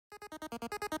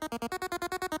Hey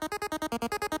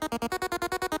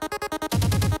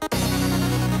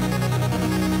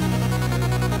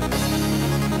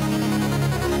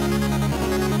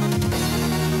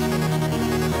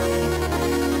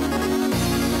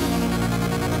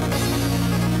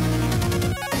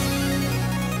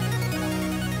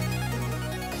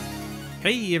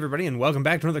everybody, and welcome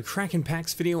back to another Kraken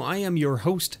Packs video. I am your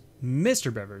host,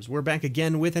 MrBevers. We're back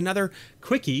again with another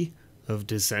Quickie of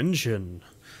Dissension.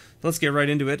 Let's get right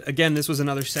into it. Again, this was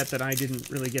another set that I didn't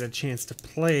really get a chance to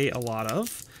play a lot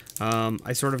of.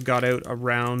 I sort of got out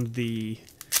around the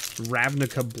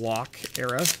Ravnica block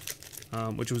era,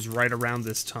 which was right around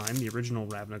this time, the original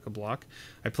Ravnica block.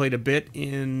 I played a bit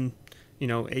in,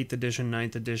 8th edition,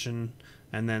 9th edition,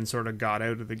 and then sort of got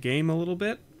out of the game a little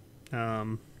bit.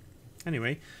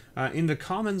 Anyway, in the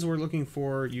commons, we're looking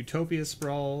for Utopia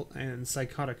Sprawl and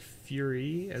Psychotic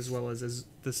Fury, as well as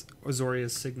this Azorius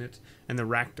Signet and the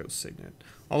Rakdos Signet.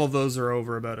 All of those are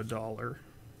over about $1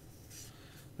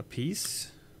 a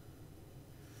piece.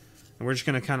 And we're just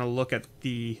going to kind of look at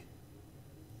the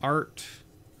art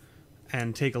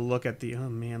and take a look at the... Oh,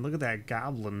 man, look at that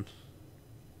goblin.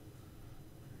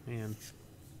 Man.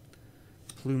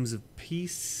 Plumes of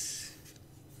Peace.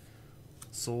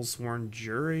 Soulsworn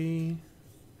Jury,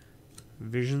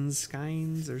 Vision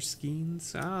Skeins or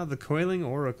Skeins. Ah, the Coiling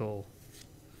Oracle.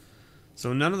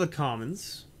 So none of the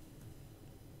commons.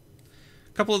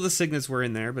 A couple of the signets were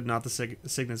in there, but not the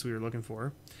signets we were looking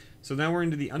for. So now we're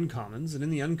into the uncommons, and in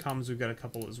the uncommons we've got a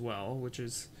couple as well, which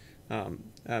is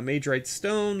Magerite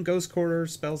Stone, Ghost Quarter,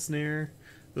 Spell Snare.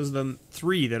 Those are the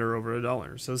three that are over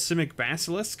 $1. So Simic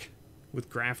Basilisk with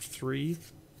Graft 3.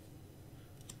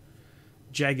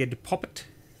 Jagged Puppet,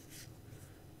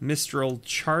 Mistral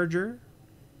Charger,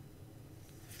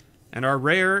 and our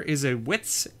rare is a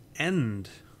Wit's End.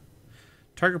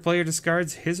 Target player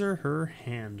discards his or her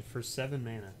hand for 7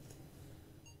 mana.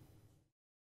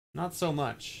 Not so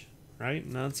much, right?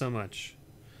 Not so much.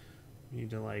 We need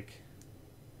to,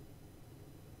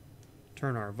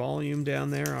 turn our volume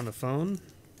down there on the phone.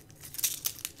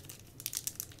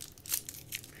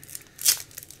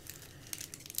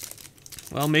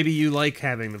 Well, maybe you like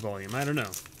having the volume. I don't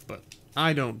know. But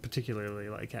I don't particularly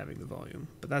like having the volume.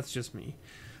 But that's just me.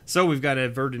 So we've got a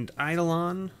Verdant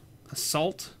Eidolon,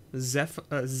 Assault,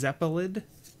 Zeppelid.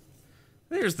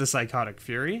 There's the Psychotic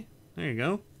Fury. There you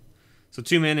go. So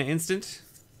 2 mana instant.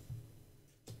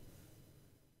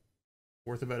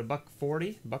 Worth about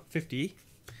 $1.40, $1.50.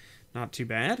 Not too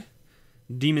bad.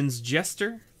 Demon's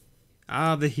Jester.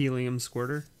 Ah, the Helium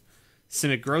Squirter.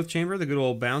 Simic Growth Chamber, the good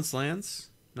old bounce lands.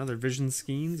 Another Vision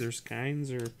Skeins or Skeins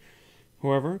or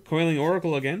whoever. Coiling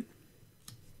Oracle again.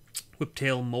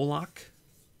 Whiptail Moloch.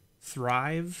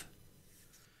 Thrive.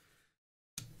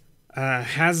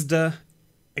 Hazda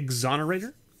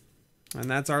Exonerator. And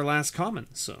that's our last common.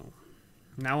 So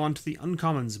now on to the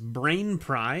uncommons. Brain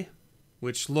Pry,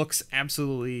 which looks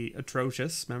absolutely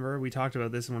atrocious. Remember, we talked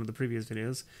about this in one of the previous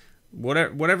videos.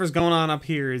 Whatever's going on up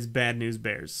here is bad news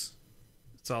bears.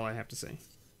 That's all I have to say.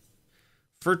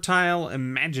 Fertile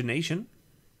Imagination,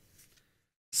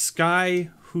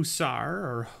 Sky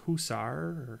Hussar,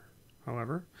 or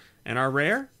however, and our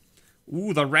rare,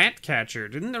 ooh, the Ratcatcher.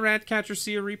 Didn't the Ratcatcher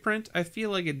see a reprint? I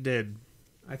feel like it did.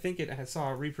 I think it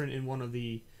saw a reprint in one of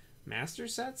the Master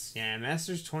sets? Yeah,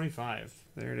 Masters 25.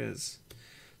 There it is.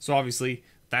 So obviously,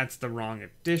 that's the wrong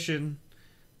edition.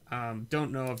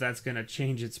 Don't know if that's going to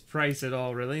change its price at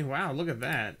all, really. Wow, look at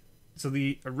that. So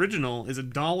the original is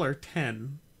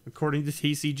 $1.10. According to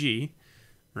TCG,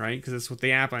 right? Because that's what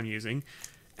the app I'm using.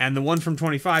 And the one from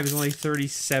 25 is only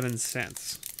 37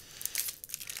 cents.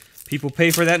 People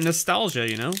pay for that nostalgia,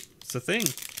 It's a thing.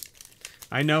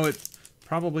 I know it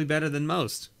probably better than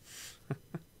most.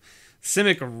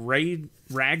 Simic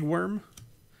Ragworm.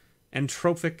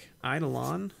 Entrophic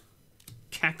Eidolon.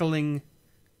 Cackling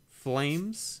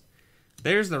Flames.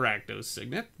 There's the Rakdos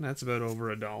Signet. That's about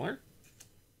over $1.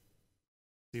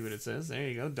 See what it says. There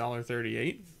you go.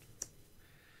 $1.38.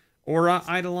 Aura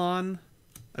Eidolon.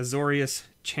 Azorius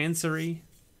Chancery.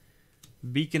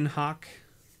 Beacon Hawk.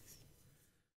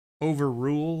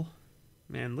 Overrule.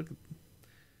 Man, look at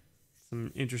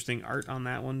some interesting art on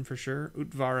that one for sure.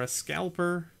 Utvara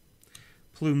Scalper.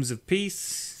 Plumes of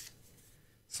Peace.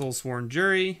 Soulsworn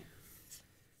Jury.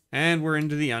 And we're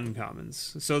into the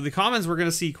uncommons. So the commons, we're going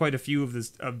to see quite a few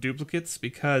of duplicates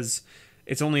because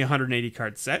it's only a 180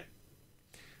 card set.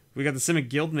 We got the Simic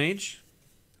Guildmage.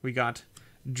 We got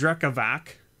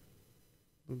Drekavac.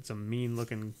 It's a mean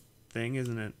looking thing,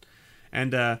 isn't it?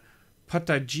 And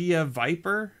Patagia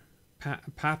Viper.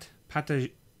 Patagia.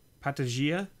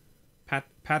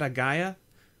 Patagaya.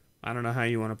 I don't know how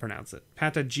you want to pronounce it.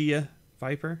 Patagia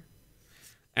Viper.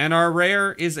 And our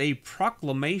rare is a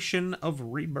Proclamation of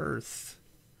Rebirth.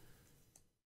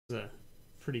 It's a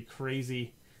pretty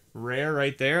crazy rare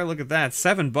right there. Look at that.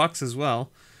 $7 as well.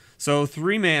 So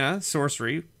 3 mana,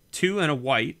 sorcery, 2 and a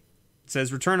white. It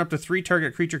says return up to 3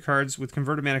 target creature cards with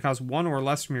converted mana cost 1 or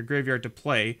less from your graveyard to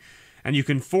play. And you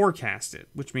can forecast it,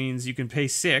 which means you can pay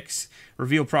 6,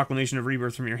 reveal Proclamation of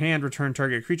Rebirth from your hand, return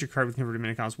target creature card with converted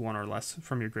mana cost 1 or less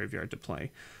from your graveyard to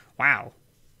play. Wow.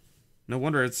 No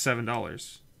wonder it's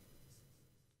 $7.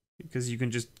 Because you can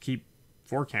just keep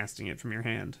forecasting it from your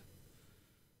hand.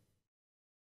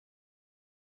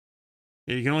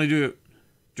 Yeah, you can only do it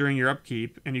during your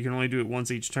upkeep, and you can only do it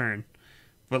once each turn.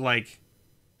 But, like,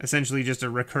 essentially just a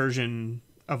recursion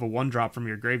of a 1-drop from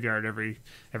your graveyard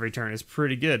every turn is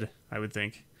pretty good, I would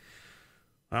think.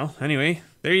 Well, anyway,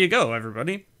 there you go,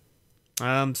 everybody.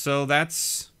 So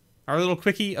that's our little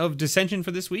quickie of Dissension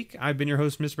for this week. I've been your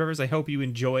host, MrBevers. I hope you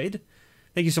enjoyed.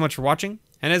 Thank you so much for watching,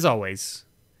 and as always,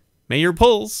 may your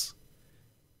pulls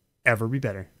ever be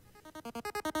better.